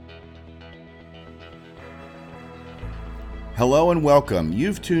Hello and welcome.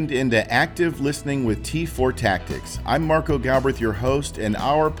 You've tuned into Active Listening with T4 Tactics. I'm Marco Galbraith, your host, and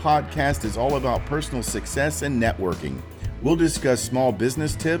our podcast is all about personal success and networking. We'll discuss small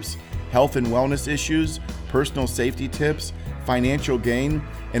business tips, health and wellness issues, personal safety tips, financial gain,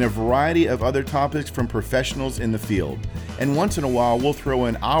 and a variety of other topics from professionals in the field. And once in a while, we'll throw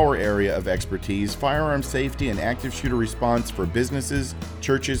in our area of expertise, firearm safety and active shooter response for businesses,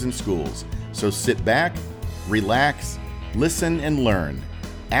 churches, and schools. So sit back, relax, listen and learn.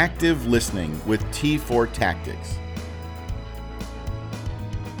 Active Listening with T4 Tactics.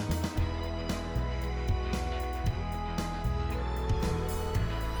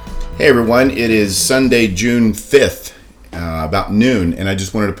 Hey everyone, it is Sunday, June 5th, about noon, and I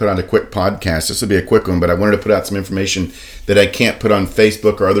just wanted to put out a quick podcast. This will be a quick one, but I wanted to put out some information that I can't put on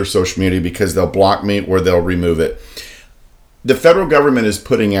Facebook or other social media because they'll block me or they'll remove it. The federal government is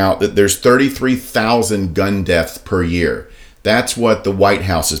putting out that there's 33,000 gun deaths per year. That's what the White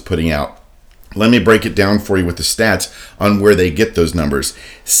House is putting out. Let me break it down for you with the stats on where they get those numbers.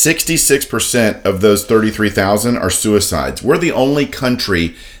 66% of those 33,000 are suicides. We're the only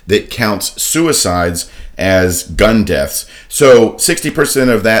country that counts suicides as gun deaths. So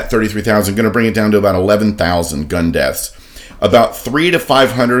 60% of that 33,000 going to bring it down to about 11,000 gun deaths. About 300 to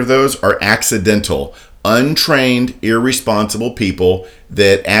 500 of those are accidental, untrained, irresponsible people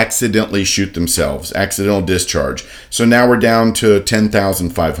that accidentally shoot themselves, accidental discharge. So now we're down to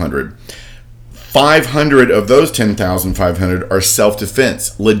 10,500. 500 of those 10,500 are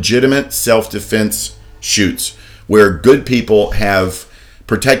self-defense, legitimate self-defense shoots, where good people have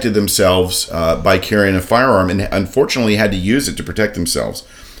protected themselves by carrying a firearm and unfortunately had to use it to protect themselves.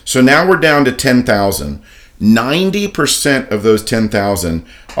 So now we're down to 10,000. 90% of those 10,000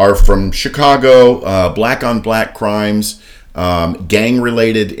 are from Chicago, black-on-black crimes,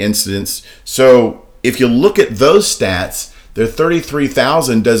 gang-related incidents. So if you look at those stats, the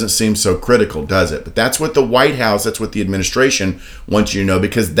 33,000 doesn't seem so critical, does it? But that's what the White House, that's what the administration wants you to know,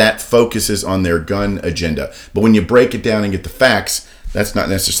 because that focuses on their gun agenda. But when you break it down and get the facts, that's not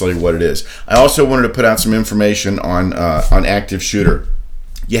necessarily what it is. I also wanted to put out some information on active shooter.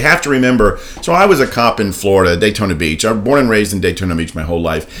 You have to remember, so I was a cop in Florida, Daytona Beach. I was born and raised in Daytona Beach my whole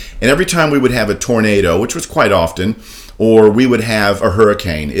life. And every time we would have a tornado, which was quite often, or we would have a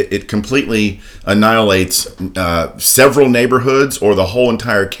hurricane, it completely annihilates several neighborhoods or the whole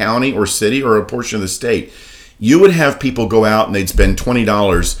entire county or city or a portion of the state. You would have people go out and they'd spend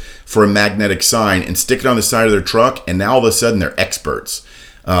 $20 for a magnetic sign and stick it on the side of their truck, and now all of a sudden they're experts.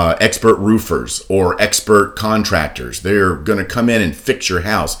 Expert roofers or expert contractors. They're going to come in and fix your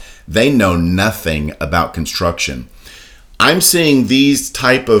house. They know nothing about construction. I'm seeing these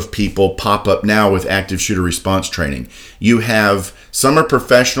type of people pop up now with active shooter response training. You have, some are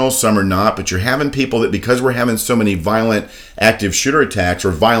professional, some are not, but you're having people that, because we're having so many violent active shooter attacks,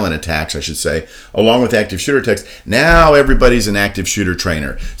 or violent attacks, I should say, along with active shooter attacks, now everybody's an active shooter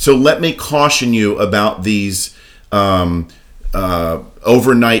trainer. So let me caution you about these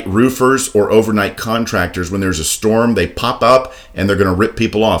overnight roofers or overnight contractors. When there's a storm, they pop up and they're going to rip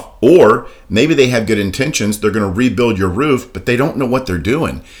people off. Or maybe they have good intentions, they're going to rebuild your roof, but they don't know what they're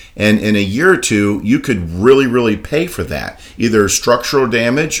doing. And in a year or two, you could really pay for that, either structural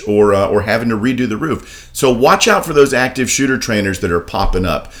damage or having to redo the roof. So watch out for those active shooter trainers that are popping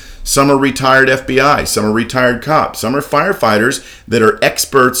up. Some are retired FBI, some are retired cops, some are firefighters that are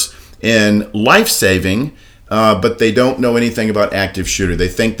experts in life-saving, but they don't know anything about active shooter. They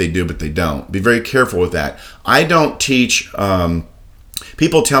think they do, but they don't. Be very careful with that. I don't teach,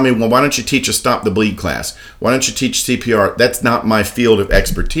 people tell me, well, why don't you teach a stop the bleed class? Why don't you teach CPR? That's not my field of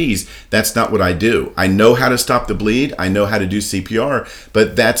expertise. That's not what I do. I know how to stop the bleed. I know how to do CPR,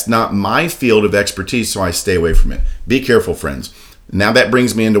 but that's not my field of expertise, so I stay away from it. Be careful, friends. Now that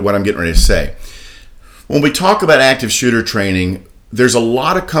brings me into what I'm getting ready to say. When we talk about active shooter training, there's a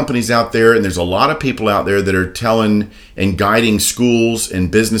lot of companies out there and there's a lot of people out there that are telling and guiding schools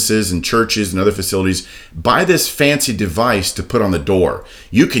and businesses and churches and other facilities, buy this fancy device to put on the door.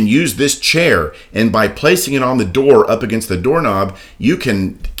 You can use this chair, and by placing it on the door up against the doorknob, you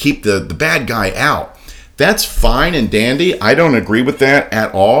can keep the bad guy out. That's fine and dandy. I don't agree with that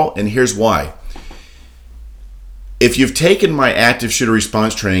at all, and here's why. If you've taken my active shooter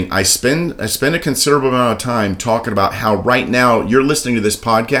response training, I spend a considerable amount of time talking about how right now you're listening to this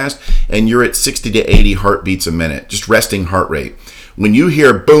podcast and you're at 60 to 80 heartbeats a minute, just resting heart rate. When you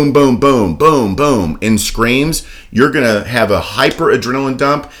hear boom, boom, boom, boom, boom in screams, you're going to have a hyper adrenaline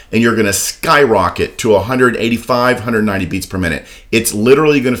dump and you're going to skyrocket to 185, 190 beats per minute. It's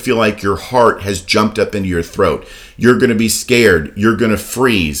literally going to feel like your heart has jumped up into your throat. You're going to be scared. You're going to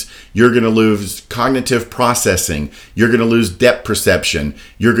freeze. You're going to lose cognitive processing. You're going to lose depth perception.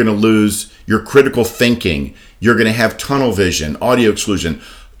 You're going to lose your critical thinking. You're going to have tunnel vision, audio exclusion.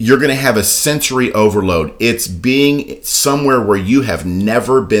 You're going to have a sensory overload. It's being somewhere where you have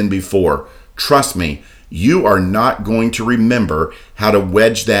never been before. Trust me, you are not going to remember how to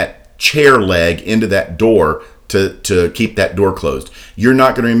wedge that chair leg into that door to keep that door closed. You're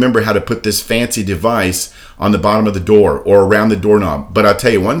not going to remember how to put this fancy device on the bottom of the door or around the doorknob. But I'll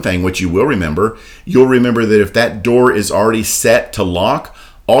tell you one thing, which you will remember. You'll remember that if that door is already set to lock,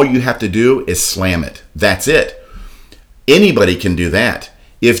 all you have to do is slam it. That's it. Anybody can do that.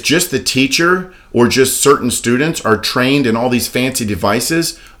 If just the teacher or just certain students are trained in all these fancy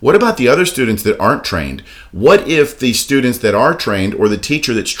devices, what about the other students that aren't trained? What if the students that are trained or the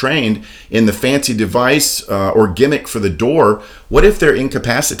teacher that's trained in the fancy device or gimmick for the door, what if they're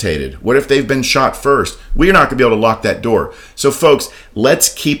incapacitated? What if they've been shot first? We're not going to be able to lock that door. So folks,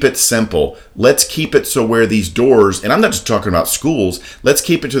 let's keep it simple. Let's keep it so where these doors, and I'm not just talking about schools, let's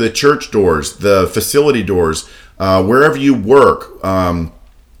keep it to the church doors, the facility doors, wherever you work,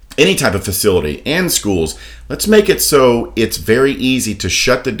 any type of facility and schools. Let's make it so it's very easy to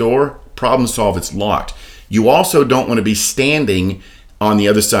shut the door, problem solve, it's locked. You also don't want to be standing on the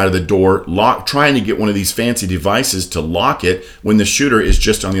other side of the door, trying to get one of these fancy devices to lock it when the shooter is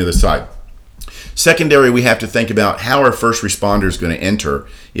just on the other side. Secondary, we have to think about how our first responder is going to enter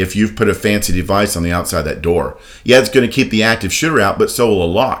if you've put a fancy device on the outside of that door. Yeah, it's going to keep the active shooter out, but so will a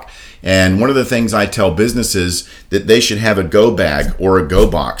lock. And one of the things I tell businesses that they should have a go bag or a go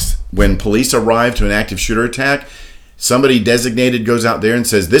box. When police arrive to an active shooter attack, somebody designated goes out there and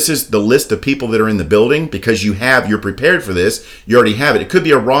says, this is the list of people that are in the building because you're prepared for this. You already have it. It could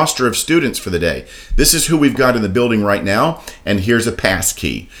be a roster of students for the day. This is who we've got in the building right now, and here's a pass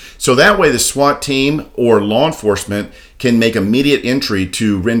key. So that way the SWAT team or law enforcement can make immediate entry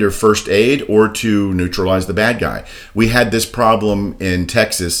to render first aid or to neutralize the bad guy. We had this problem in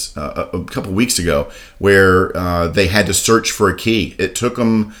Texas a couple weeks ago where they had to search for a key. It took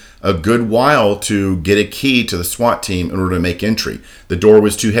them a good while to get a key to the SWAT team in order to make entry. The door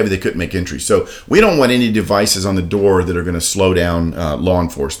was too heavy, they couldn't make entry. So we don't want any devices on the door that are going to slow down law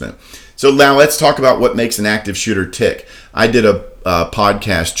enforcement. So now let's talk about what makes an active shooter tick. I did a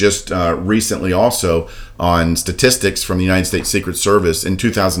podcast just recently also on statistics from the United States Secret Service in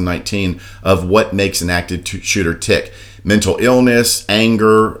 2019 of what makes an active shooter tick. Mental illness,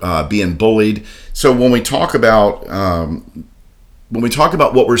 anger, being bullied. So when we talk about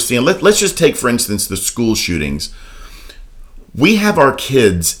what we're seeing, let's just take, for instance, the school shootings. We have our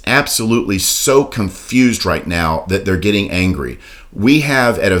kids absolutely so confused right now that they're getting angry. We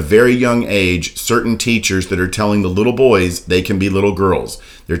have, at a very young age, certain teachers that are telling the little boys they can be little girls.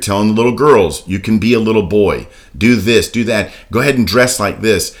 They're telling the little girls, you can be a little boy. Do this, do that. Go ahead and dress like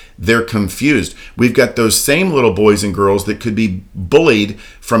this. They're confused. We've got those same little boys and girls that could be bullied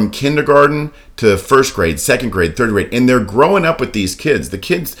from kindergarten to first grade, second grade, third grade, and they're growing up with these kids. The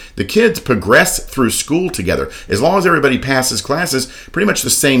kids progress through school together. As long as everybody passes classes, pretty much the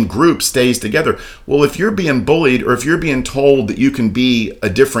same group stays together. Well, if you're being bullied or if you're being told that you can be a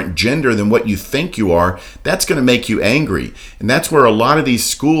different gender than what you think you are, that's going to make you angry. And that's where a lot of these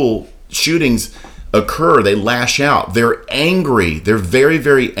school shootings occur. They lash out. They're angry. They're very,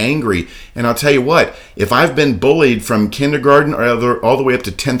 very angry. And I'll tell you what, if I've been bullied from kindergarten or all the way up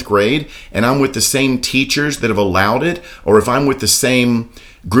to 10th grade, and I'm with the same teachers that have allowed it, or if I'm with the same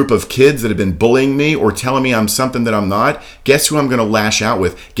group of kids that have been bullying me or telling me I'm something that I'm not, guess who I'm going to lash out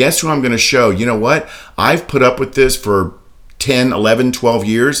with? Guess who I'm going to show? You know what? I've put up with this for 10, 11, 12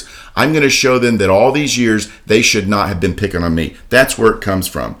 years. I'm going to show them that all these years they should not have been picking on me. That's where it comes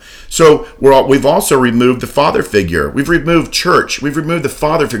from. So we've also removed the father figure. We've removed church. We've removed the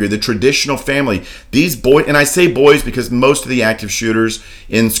father figure, the traditional family. These boys, and I say boys because most of the active shooters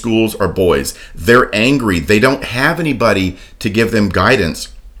in schools are boys. They're angry. They don't have anybody to give them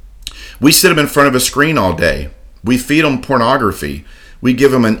guidance. We sit them in front of a screen all day. We feed them pornography. We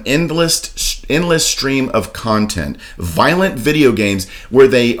give them an endless stream of content, violent video games where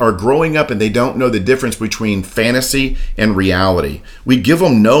they are growing up and they don't know the difference between fantasy and reality. We give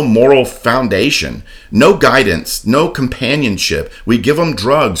them no moral foundation, no guidance, no companionship. We give them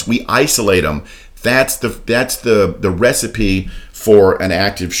drugs. We isolate them. That's the recipe for an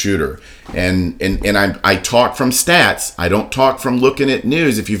active shooter. And I talk from stats. I don't talk from looking at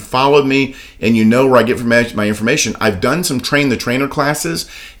news. If you've followed me and you know where I get my information, I've done some train the trainer classes.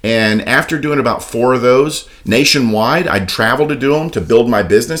 And after doing about 4 of those nationwide, I'd travel to do them to build my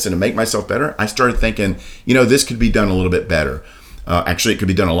business and to make myself better. I started thinking, this could be done a little bit better. Actually, it could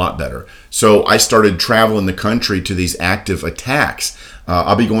be done a lot better. So I started traveling the country to these active attacks.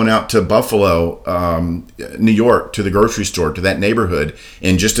 I'll be going out to Buffalo, New York, to the grocery store, to that neighborhood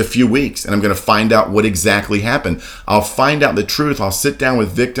in just a few weeks. And I'm going to find out what exactly happened. I'll find out the truth. I'll sit down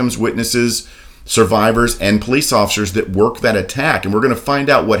with victims, witnesses, survivors, and police officers that worked that attack. And we're going to find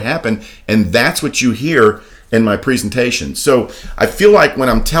out what happened. And that's what you hear in my presentation. So I feel like when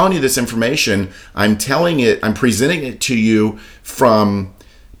I'm telling you this information, I'm presenting it to you from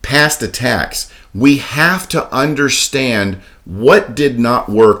past attacks. We have to understand what did not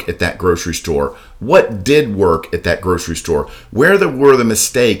work at that grocery store, what did work at that grocery store, where were the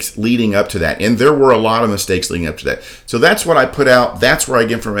mistakes leading up to that. And there were a lot of mistakes leading up to that. So that's what I put out. That's where I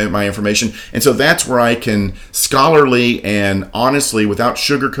get my information. And so that's where I can scholarly and honestly, without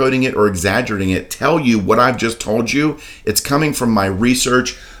sugarcoating it or exaggerating it, tell you what I've just told you. It's coming from my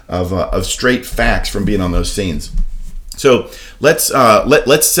research of straight facts from being on those scenes. So let's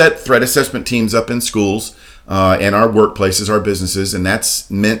set threat assessment teams up in schools and our workplaces, our businesses, and that's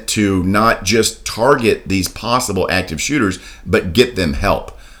meant to not just target these possible active shooters, but get them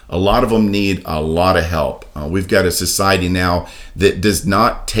help. A lot of them need a lot of help. We've got a society now that does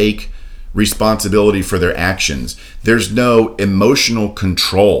not take responsibility for their actions. There's no emotional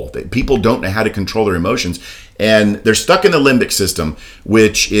control. People don't know how to control their emotions. And they're stuck in the limbic system,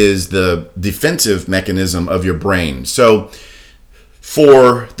 which is the defensive mechanism of your brain. So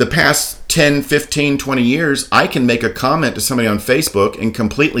for the past 10, 15, 20 years, I can make a comment to somebody on Facebook and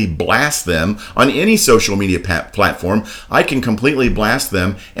completely blast them on any social media platform. I can completely blast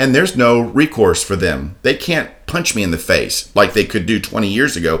them, and there's no recourse for them. They can't punch me in the face like they could do 20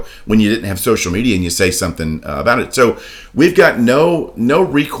 years ago when you didn't have social media and you say something about it. So we've got no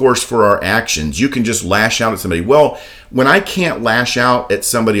recourse for our actions. You can just lash out at somebody. Well, when I can't lash out at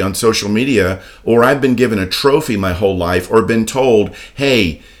somebody on social media, or I've been given a trophy my whole life, or been told,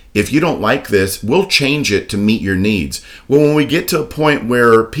 hey, if you don't like this, we'll change it to meet your needs. Well, when we get to a point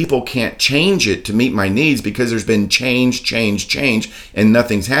where people can't change it to meet my needs because there's been change, and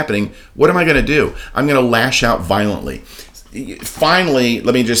nothing's happening, what am I going to do? I'm going to lash out violently. Finally,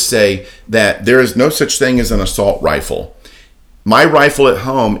 let me just say that there is no such thing as an assault rifle. My rifle at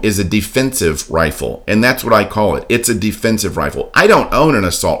home is a defensive rifle, and that's what I call it. It's a defensive rifle. I don't own an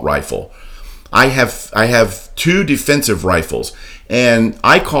assault rifle. I have 2 defensive rifles, and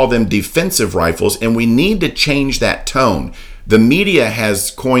I call them defensive rifles, and we need to change that tone. The media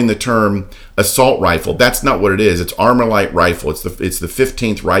has coined the term assault rifle. That's not what it is. It's Armalite rifle. It's the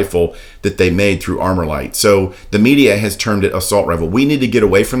 15th rifle that they made through Armalite. So the media has termed it assault rifle. We need to get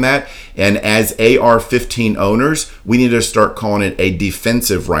away from that, and as AR-15 owners, we need to start calling it a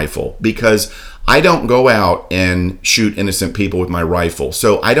defensive rifle, because I don't go out and shoot innocent people with my rifle.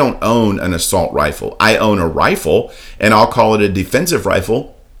 So I don't own an assault rifle. I own a rifle, and I'll call it a defensive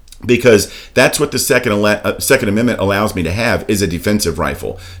rifle, because that's what the Second Amendment allows me to have, is a defensive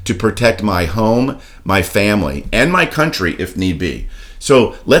rifle to protect my home, my family, and my country if need be.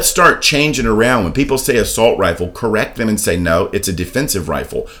 So let's start changing around. When people say assault rifle, correct them and say, no, it's a defensive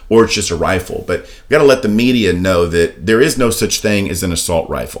rifle, or it's just a rifle. But we've got to let the media know that there is no such thing as an assault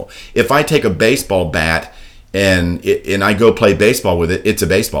rifle. If I take a baseball bat and I go play baseball with it, it's a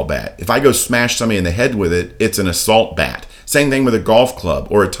baseball bat. If I go smash somebody in the head with it, it's an assault bat. Same thing with a golf club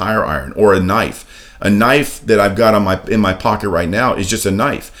or a tire iron or a knife. A knife that I've got in my pocket right now is just a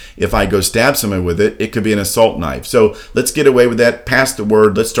knife. If I go stab somebody with it, it could be an assault knife. So let's get away with that. Pass the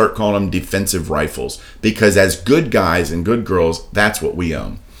word. Let's start calling them defensive rifles, because as good guys and good girls, that's what we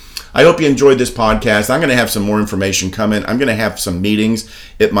own. I hope you enjoyed this podcast. I'm going to have some more information coming. I'm going to have some meetings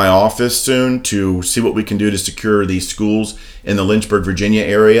at my office soon to see what we can do to secure these schools in the Lynchburg, Virginia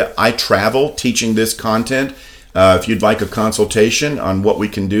area. I travel teaching this content. If you'd like a consultation on what we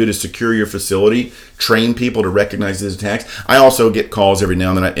can do to secure your facility, train people to recognize these attacks. I also get calls every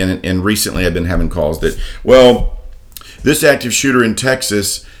now and then, and recently I've been having calls that, well, this active shooter in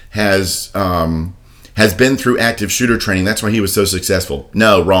Texas has been through active shooter training. That's why he was so successful.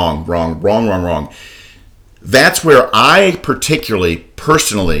 No, wrong. That's where I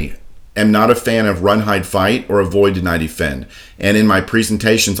personally am not a fan of run, hide, fight, or avoid, deny, defend. And in my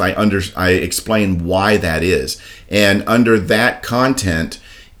presentations, I explain why that is. And under that content,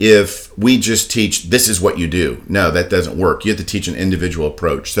 if we just teach this is what you do. No, that doesn't work. You have to teach an individual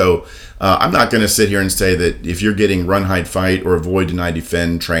approach. So I'm not going to sit here and say that if you're getting run, hide, fight, or avoid, deny,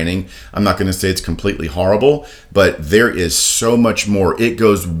 defend training, I'm not going to say it's completely horrible, but there is so much more. It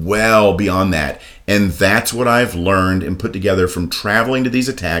goes well beyond that. And that's what I've learned and put together from traveling to these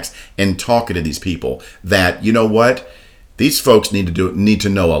attacks and talking to these people, that, you know what? These folks need to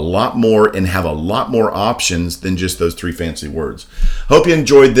know a lot more and have a lot more options than just those three fancy words. Hope you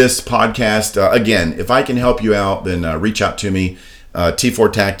enjoyed this podcast. Again, if I can help you out, then reach out to me.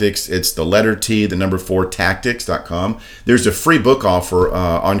 T4 Tactics. It's the letter T, the number 4 tactics.com. There's a free book offer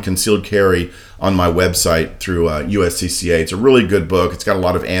on concealed carry on my website through USCCA. It's a really good book. It's got a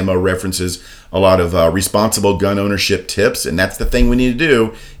lot of ammo references, a lot of responsible gun ownership tips, and that's the thing we need to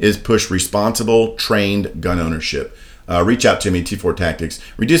do, is push responsible, trained gun ownership. Reach out to me, T4 Tactics.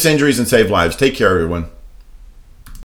 Reduce injuries and save lives. Take care, everyone.